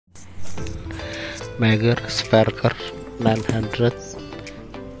Megger, Sverker 900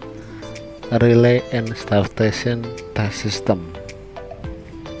 relay and substation test system.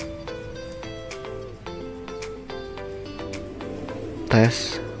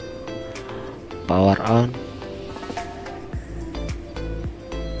 Test power on,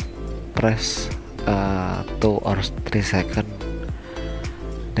 press 2 or 3 seconds,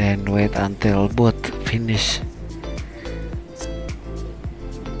 then wait until boot finish.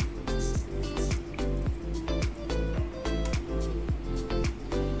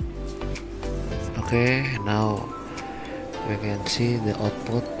 Okay, now we can see the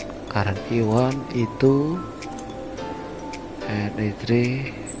output current E1, E2 and E3,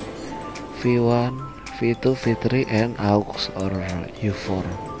 V1, V2, V3 and aux or U4.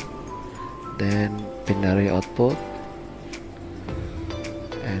 Then binary output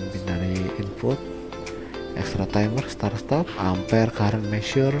and binary input, extra timer, start stop, ampere current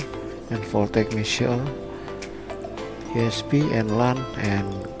measure and voltage measure, USB and LAN and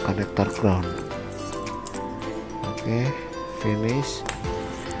connector ground. Okay, finish.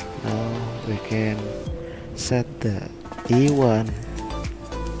 Now we can set the E1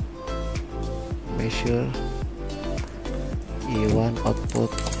 measure, E1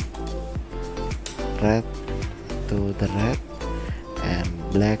 output red to the red and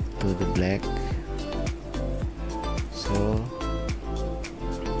black to the black. So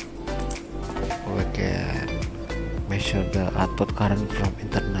we can measure the output current from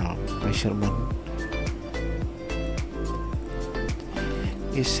internal measurement.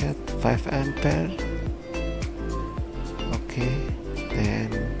 Is set 5 ampere. Okay, then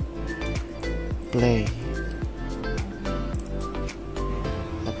play.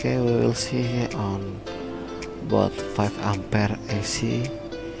 Okay, we will see here on both 5 ampere AC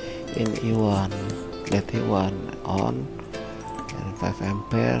in E1. Let E1 on and 5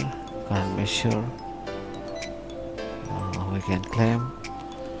 ampere current measure. We can claim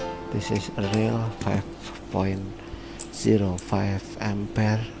this is a real 5.05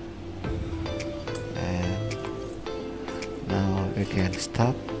 ampere, and now we can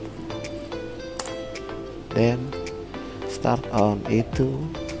stop, then start on E2,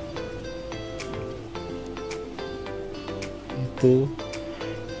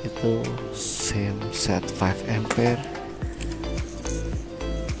 same set 5 ampere,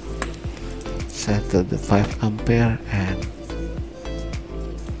 set to the 5 ampere, and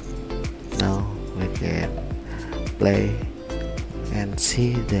now we can play and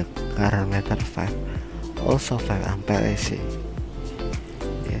see the current meter 5, also 5 ampere AC.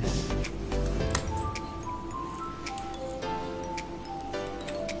 Yes,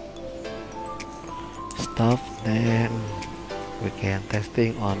 stop, then we can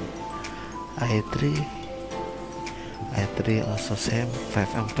testing on I3 also same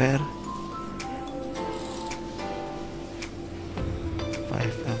 5 ampere,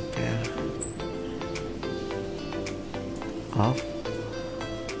 5 ampere off.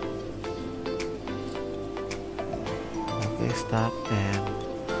 Okay, stop, and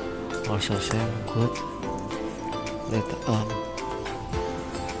also same good, later on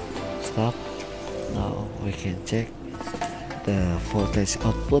stop. Now we can check the voltage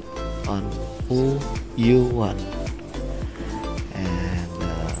output on U1 and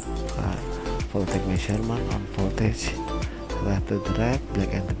voltage measurement on voltage red to the red,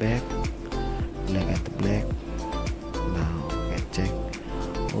 black and the black, black and the black. Now we can check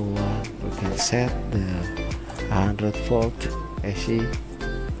O1. We can set the 100 volt AC,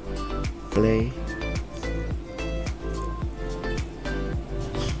 play.